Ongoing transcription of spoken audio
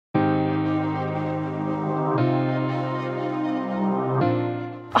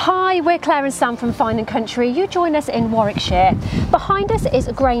Hi, we're Claire and Sam from Fine and Country. You join us in Warwickshire. Behind us is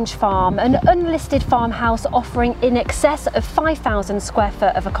Grange Farm, an unlisted farmhouse offering in excess of 5,000 square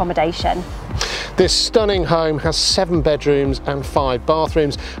foot of accommodation. This stunning home has 7 bedrooms and 5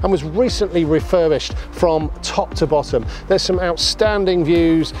 bathrooms and was recently refurbished from top to bottom. There's some outstanding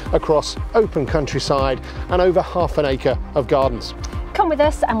views across open countryside and over half an acre of gardens. Come with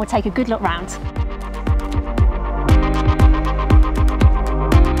us and we'll take a good look round.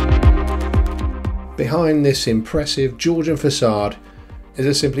 Behind this impressive Georgian facade is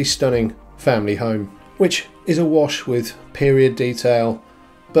a simply stunning family home, which is awash with period detail,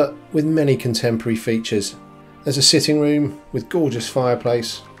 but with many contemporary features. There's a sitting room with gorgeous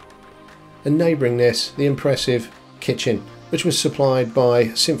fireplace, and neighbouring this, the impressive kitchen, which was supplied by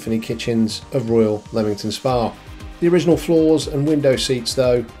Symphony Kitchens of Royal Leamington Spa. The original floors and window seats,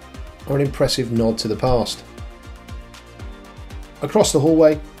 though, are an impressive nod to the past. Across the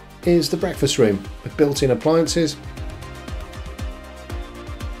hallway is the breakfast room with built-in appliances,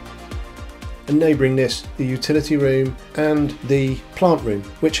 and neighbouring this, the utility room and the plant room,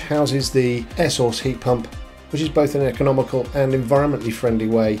 which houses the air source heat pump, which is both an economical and environmentally friendly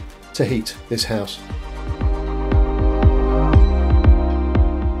way to heat this house.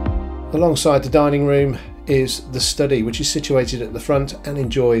 Alongside the dining room is the study, which is situated at the front and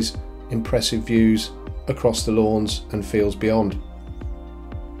enjoys impressive views across the lawns and fields beyond.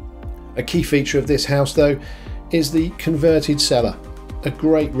 A key feature of this house, though, is the converted cellar, a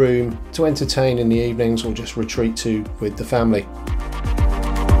great room to entertain in the evenings or just retreat to with the family.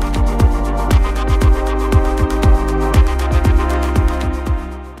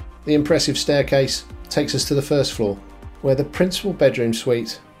 The impressive staircase takes us to the first floor, where the principal bedroom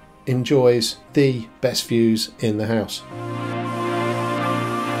suite enjoys the best views in the house.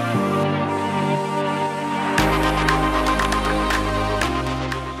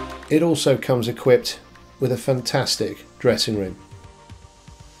 It also comes equipped with a fantastic dressing room.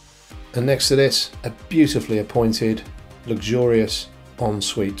 And next to this, a beautifully appointed, luxurious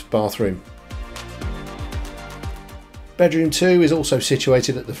ensuite bathroom. Bedroom 2 is also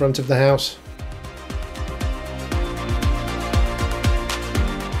situated at the front of the house.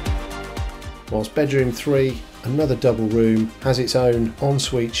 Whilst bedroom 3, another double room, has its own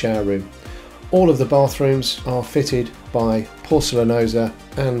ensuite shower room. All of the bathrooms are fitted by Porcelanosa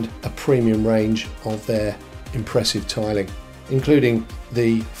and a premium range of their impressive tiling, including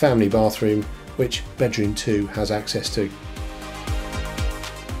the family bathroom, which bedroom 2 has access to.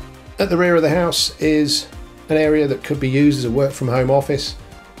 At the rear of the house is an area that could be used as a work from home office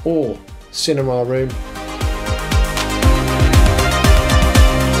or cinema room.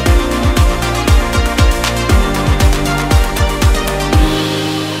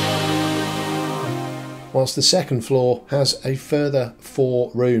 Whilst the second floor has a further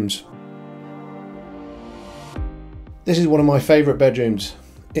 4 rooms. This is one of my favourite bedrooms.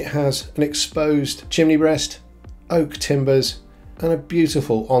 It has an exposed chimney breast, oak timbers and a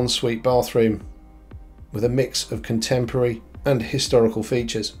beautiful ensuite bathroom with a mix of contemporary and historical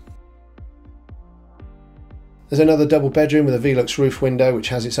features. There's another double bedroom with a Velux roof window which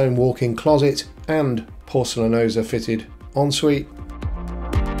has its own walk-in closet and Porcelanosa fitted ensuite.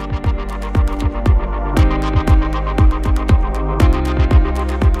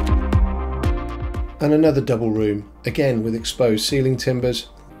 And another double room, again with exposed ceiling timbers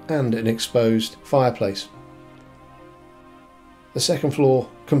and an exposed fireplace. The second floor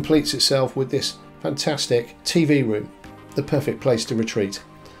completes itself with this fantastic TV room, the perfect place to retreat.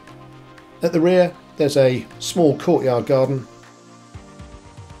 At the rear there's a small courtyard garden,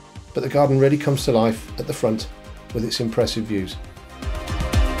 but the garden really comes to life at the front with its impressive views.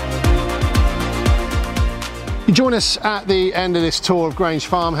 You join us at the end of this tour of Grange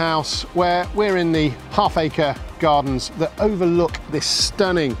Farmhouse, where we're in the half-acre gardens that overlook this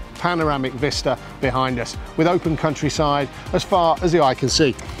stunning panoramic vista behind us, with open countryside as far as the eye can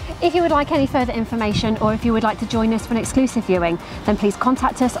see. If you would like any further information or if you would like to join us for an exclusive viewing, then please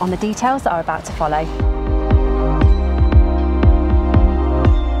contact us on the details that are about to follow.